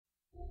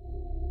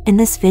In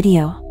this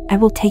video, I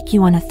will take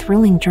you on a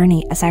thrilling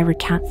journey as I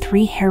recount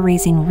 3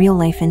 hair-raising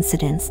real-life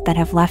incidents that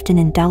have left an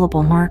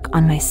indelible mark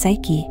on my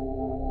psyche.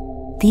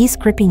 These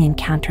gripping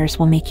encounters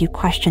will make you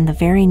question the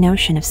very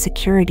notion of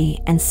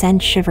security and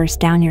send shivers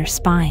down your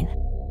spine.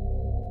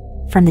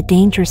 From the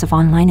dangers of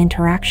online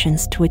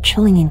interactions to a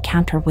chilling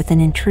encounter with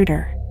an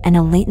intruder and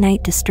a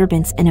late-night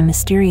disturbance in a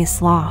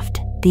mysterious loft,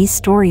 these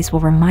stories will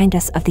remind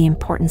us of the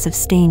importance of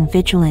staying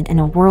vigilant in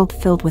a world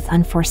filled with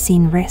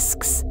unforeseen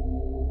risks.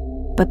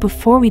 But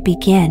before we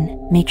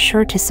begin, make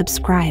sure to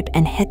subscribe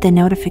and hit the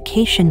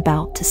notification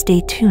bell to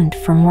stay tuned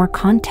for more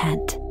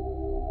content.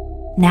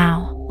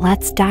 Now,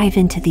 let's dive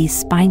into these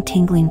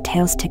spine-tingling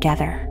tales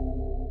together.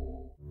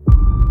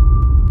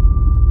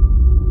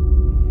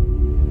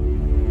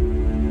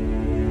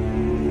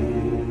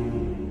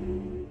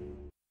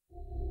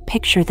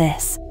 Picture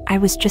this: I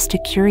was just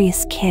a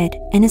curious kid,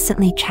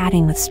 innocently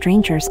chatting with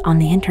strangers on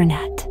the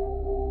internet.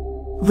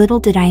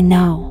 Little did I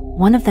know,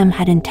 one of them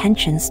had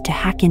intentions to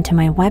hack into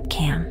my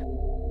webcam.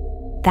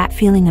 That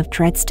feeling of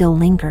dread still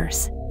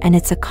lingers, and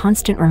it's a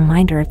constant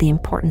reminder of the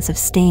importance of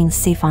staying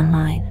safe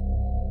online.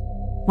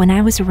 When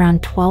I was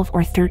around 12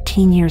 or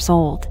 13 years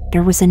old,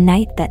 there was a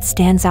night that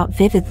stands out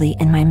vividly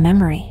in my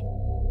memory.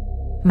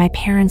 My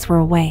parents were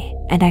away,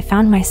 and I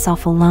found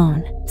myself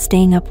alone,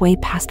 staying up way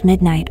past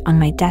midnight on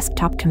my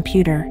desktop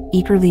computer,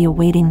 eagerly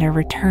awaiting their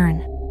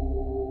return.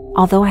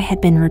 Although I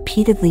had been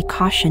repeatedly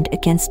cautioned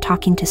against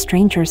talking to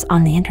strangers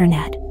on the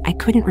internet, I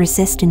couldn't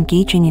resist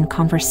engaging in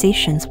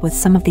conversations with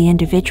some of the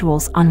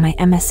individuals on my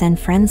MSN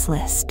friends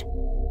list.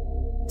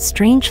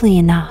 Strangely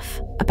enough,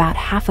 about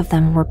half of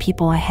them were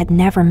people I had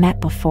never met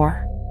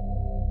before.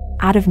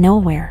 Out of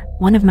nowhere,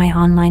 one of my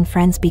online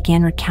friends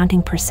began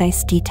recounting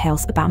precise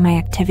details about my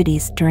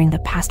activities during the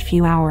past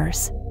few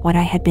hours, what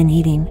I had been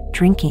eating,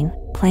 drinking,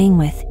 playing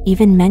with,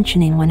 even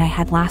mentioning when I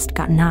had last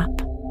gotten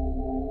up.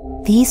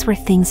 These were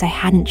things I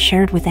hadn't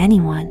shared with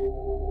anyone.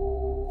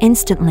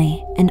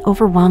 Instantly, an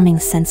overwhelming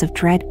sense of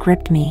dread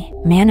gripped me,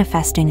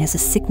 manifesting as a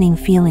sickening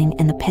feeling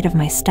in the pit of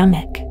my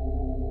stomach.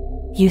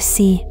 You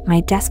see,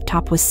 my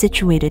desktop was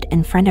situated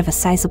in front of a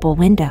sizable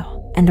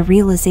window, and the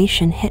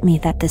realization hit me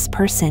that this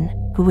person,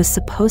 who was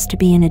supposed to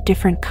be in a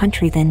different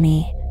country than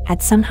me,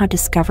 had somehow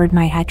discovered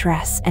my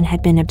address and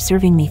had been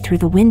observing me through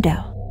the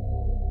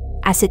window.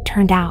 As it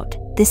turned out,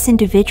 this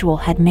individual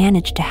had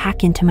managed to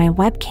hack into my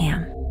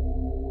webcam.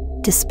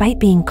 Despite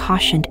being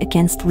cautioned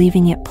against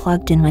leaving it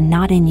plugged in when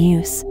not in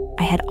use,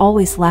 I had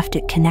always left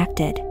it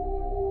connected.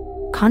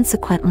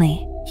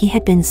 Consequently, he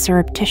had been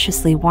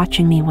surreptitiously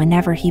watching me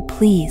whenever he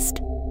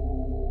pleased.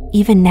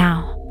 Even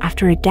now,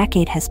 after a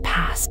decade has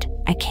passed,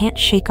 I can't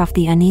shake off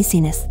the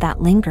uneasiness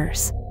that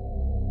lingers.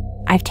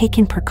 I've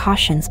taken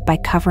precautions by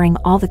covering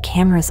all the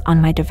cameras on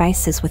my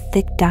devices with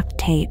thick duct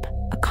tape,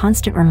 a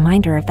constant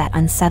reminder of that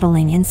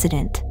unsettling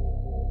incident.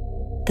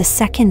 The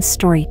second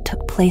story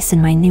took place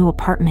in my new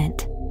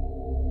apartment.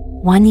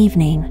 One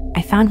evening,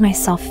 I found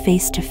myself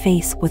face to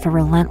face with a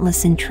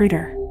relentless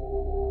intruder.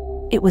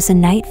 It was a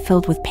night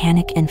filled with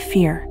panic and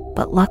fear,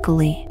 but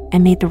luckily, I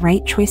made the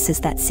right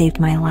choices that saved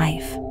my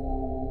life.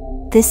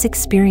 This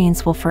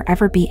experience will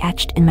forever be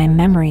etched in my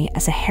memory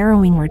as a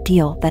harrowing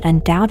ordeal that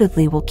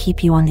undoubtedly will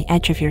keep you on the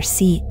edge of your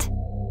seat.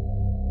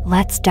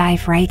 Let's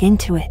dive right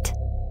into it.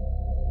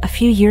 A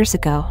few years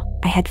ago,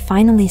 I had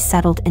finally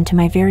settled into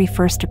my very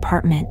first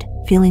apartment,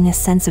 feeling a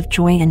sense of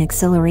joy and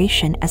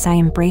exhilaration as I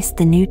embraced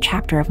the new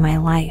chapter of my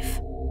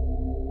life.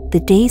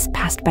 The days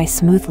passed by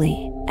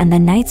smoothly, and the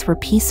nights were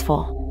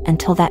peaceful,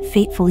 until that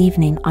fateful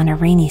evening on a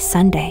rainy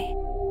Sunday.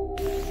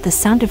 The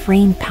sound of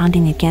rain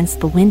pounding against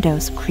the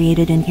windows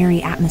created an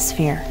eerie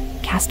atmosphere,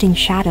 casting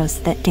shadows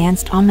that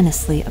danced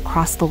ominously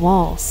across the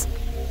walls.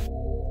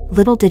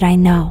 Little did I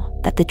know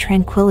that the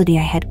tranquility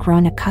I had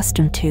grown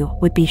accustomed to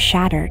would be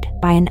shattered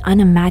by an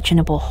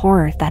unimaginable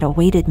horror that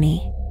awaited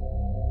me.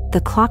 The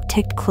clock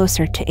ticked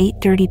closer to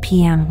 8:30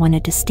 p.m. when a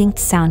distinct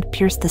sound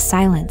pierced the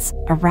silence,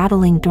 a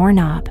rattling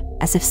doorknob,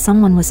 as if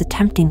someone was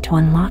attempting to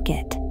unlock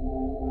it.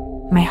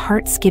 My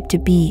heart skipped a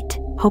beat,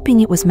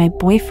 hoping it was my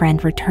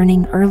boyfriend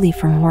returning early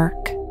from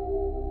work.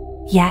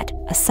 Yet,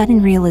 a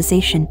sudden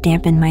realization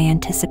dampened my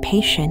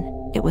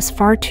anticipation. It was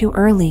far too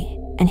early,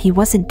 and he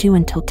wasn't due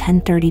until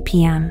 10:30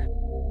 p.m.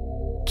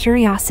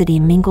 Curiosity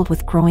mingled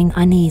with growing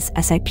unease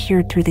as I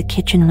peered through the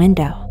kitchen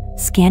window,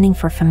 scanning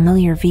for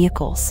familiar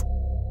vehicles.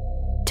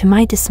 To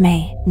my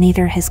dismay,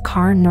 neither his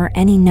car nor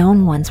any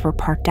known ones were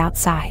parked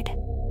outside.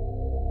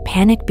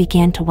 Panic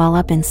began to well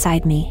up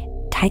inside me,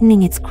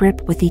 tightening its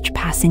grip with each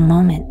passing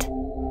moment.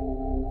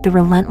 The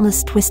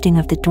relentless twisting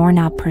of the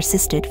doorknob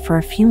persisted for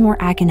a few more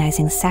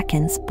agonizing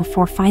seconds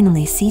before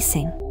finally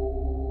ceasing.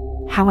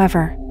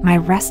 However, my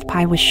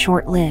respite was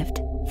short-lived.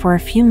 For a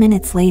few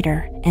minutes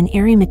later, an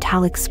eerie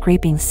metallic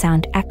scraping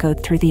sound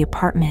echoed through the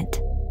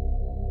apartment.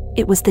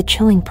 It was the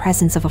chilling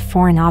presence of a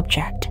foreign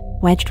object,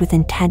 wedged with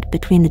intent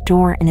between the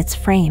door and its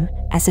frame,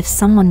 as if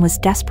someone was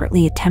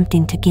desperately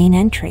attempting to gain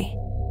entry.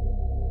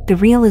 The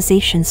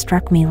realization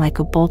struck me like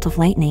a bolt of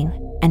lightning,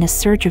 and a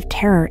surge of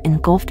terror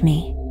engulfed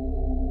me.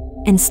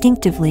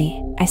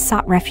 Instinctively, I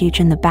sought refuge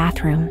in the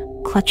bathroom,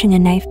 clutching a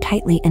knife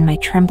tightly in my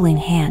trembling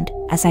hand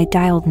as I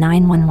dialed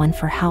 911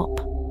 for help.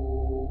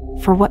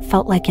 For what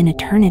felt like an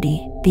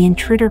eternity, the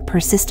intruder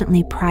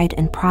persistently pried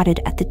and prodded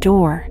at the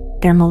door,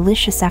 their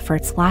malicious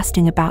efforts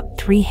lasting about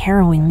 3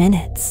 harrowing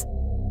minutes.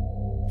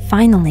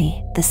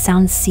 Finally, the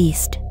sounds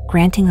ceased,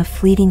 granting a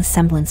fleeting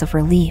semblance of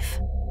relief.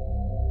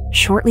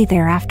 Shortly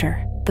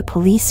thereafter, the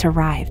police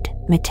arrived,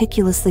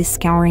 meticulously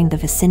scouring the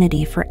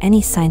vicinity for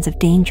any signs of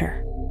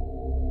danger.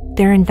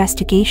 Their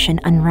investigation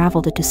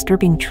unraveled a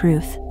disturbing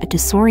truth: a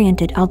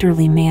disoriented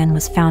elderly man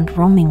was found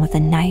roaming with a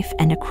knife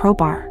and a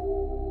crowbar.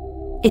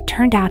 It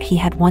turned out he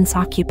had once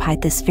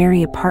occupied this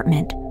very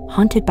apartment,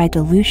 haunted by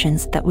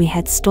delusions that we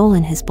had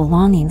stolen his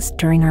belongings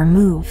during our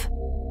move.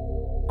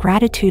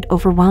 Gratitude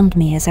overwhelmed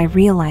me as I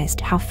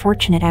realized how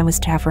fortunate I was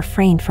to have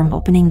refrained from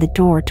opening the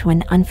door to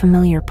an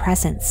unfamiliar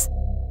presence.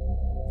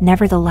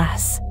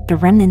 Nevertheless, the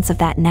remnants of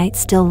that night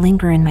still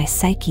linger in my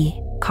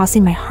psyche,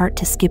 causing my heart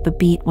to skip a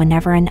beat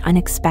whenever an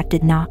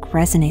unexpected knock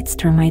resonates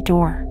through my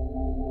door.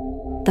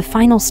 The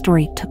final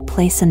story took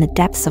place in the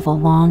depths of a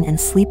long and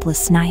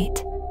sleepless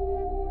night.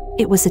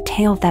 It was a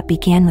tale that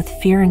began with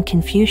fear and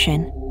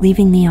confusion,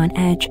 leaving me on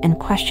edge and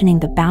questioning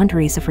the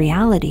boundaries of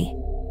reality.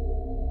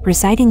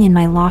 Residing in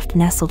my loft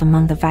nestled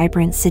among the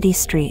vibrant city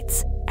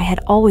streets, I had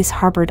always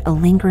harbored a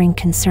lingering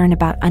concern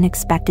about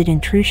unexpected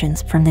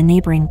intrusions from the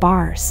neighboring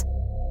bars.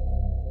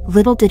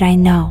 Little did I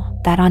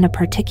know that on a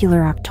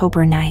particular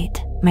October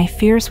night, my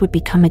fears would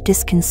become a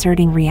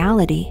disconcerting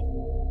reality.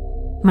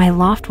 My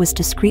loft was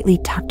discreetly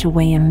tucked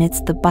away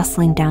amidst the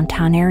bustling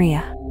downtown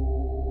area.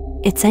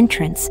 Its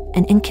entrance,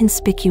 an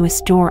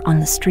inconspicuous door on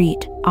the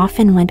street,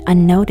 often went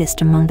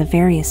unnoticed among the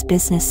various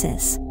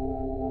businesses.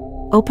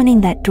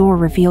 Opening that door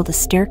revealed a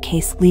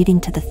staircase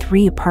leading to the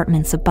 3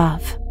 apartments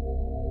above.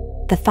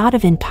 The thought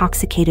of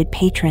intoxicated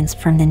patrons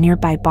from the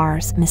nearby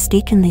bars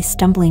mistakenly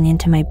stumbling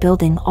into my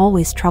building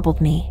always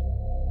troubled me.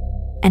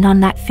 And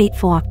on that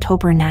fateful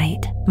October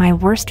night, my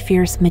worst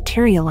fears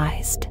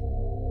materialized.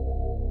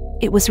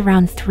 It was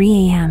around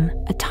 3 a.m.,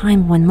 a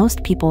time when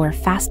most people are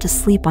fast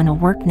asleep on a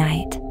work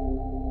night.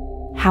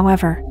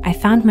 However, I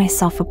found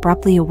myself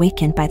abruptly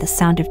awakened by the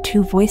sound of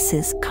 2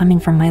 voices coming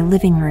from my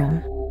living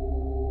room.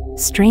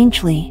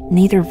 Strangely,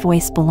 neither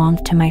voice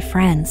belonged to my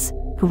friends,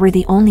 who were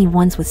the only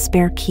ones with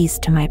spare keys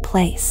to my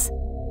place.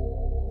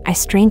 I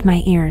strained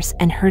my ears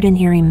and heard an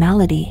eerie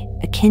melody,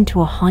 akin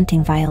to a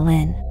haunting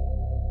violin.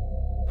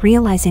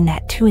 Realizing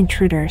that 2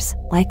 intruders,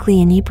 likely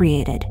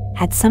inebriated,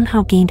 had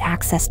somehow gained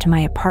access to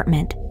my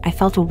apartment, I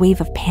felt a wave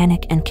of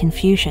panic and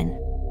confusion.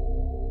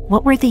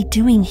 What were they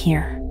doing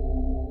here?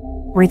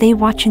 Were they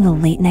watching a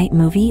late-night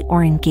movie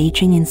or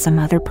engaging in some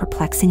other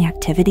perplexing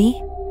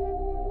activity?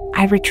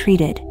 I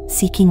retreated,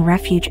 seeking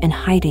refuge and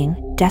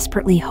hiding,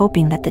 desperately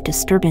hoping that the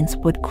disturbance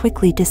would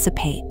quickly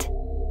dissipate.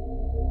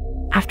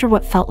 After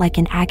what felt like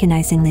an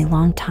agonizingly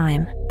long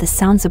time, the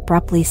sounds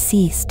abruptly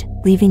ceased,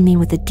 leaving me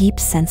with a deep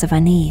sense of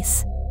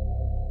unease.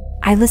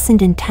 I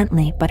listened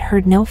intently but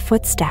heard no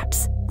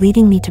footsteps,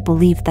 leading me to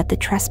believe that the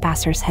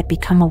trespassers had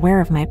become aware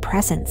of my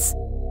presence.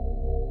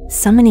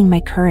 Summoning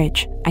my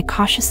courage, I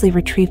cautiously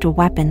retrieved a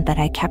weapon that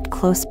I kept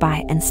close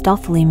by and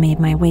stealthily made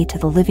my way to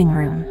the living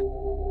room.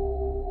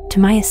 To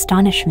my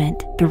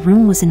astonishment, the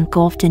room was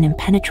engulfed in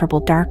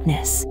impenetrable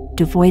darkness,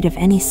 devoid of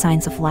any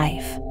signs of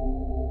life.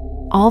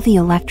 All the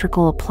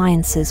electrical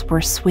appliances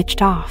were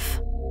switched off.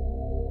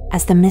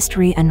 As the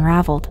mystery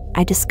unraveled,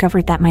 I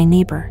discovered that my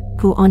neighbor,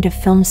 who owned a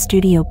film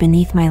studio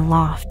beneath my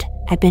loft,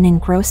 had been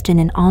engrossed in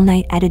an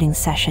all-night editing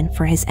session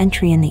for his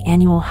entry in the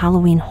annual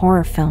Halloween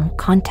horror film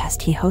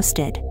contest he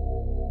hosted.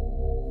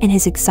 In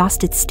his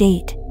exhausted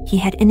state, he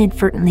had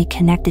inadvertently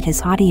connected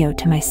his audio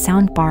to my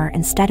soundbar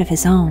instead of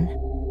his own.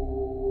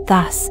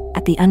 Thus,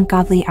 at the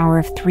ungodly hour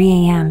of 3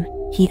 a.m.,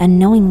 he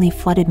unknowingly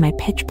flooded my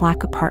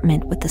pitch-black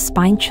apartment with the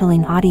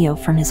spine-chilling audio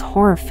from his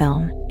horror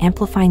film,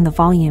 amplifying the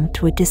volume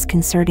to a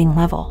disconcerting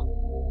level.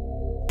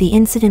 The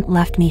incident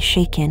left me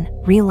shaken,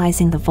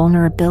 realizing the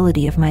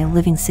vulnerability of my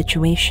living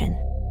situation.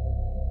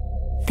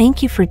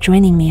 Thank you for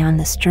joining me on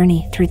this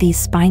journey through these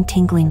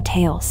spine-tingling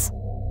tales.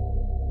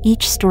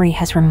 Each story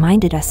has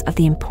reminded us of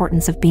the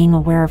importance of being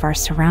aware of our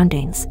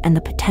surroundings and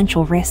the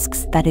potential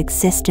risks that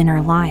exist in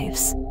our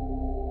lives.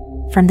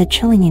 From the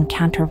chilling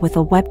encounter with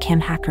a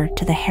webcam hacker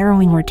to the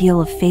harrowing ordeal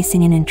of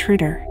facing an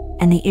intruder,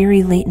 and the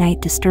eerie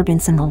late-night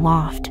disturbance in the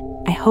loft,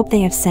 I hope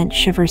they have sent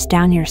shivers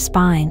down your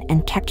spine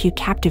and kept you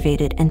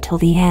captivated until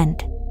the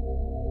end.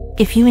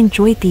 If you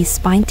enjoyed these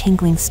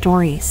spine-tingling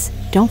stories,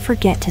 don't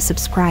forget to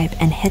subscribe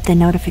and hit the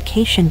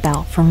notification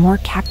bell for more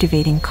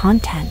captivating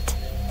content.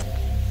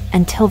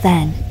 Until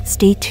then,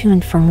 stay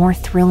tuned for more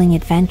thrilling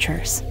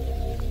adventures.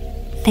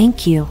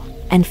 Thank you,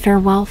 and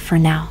farewell for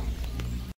now.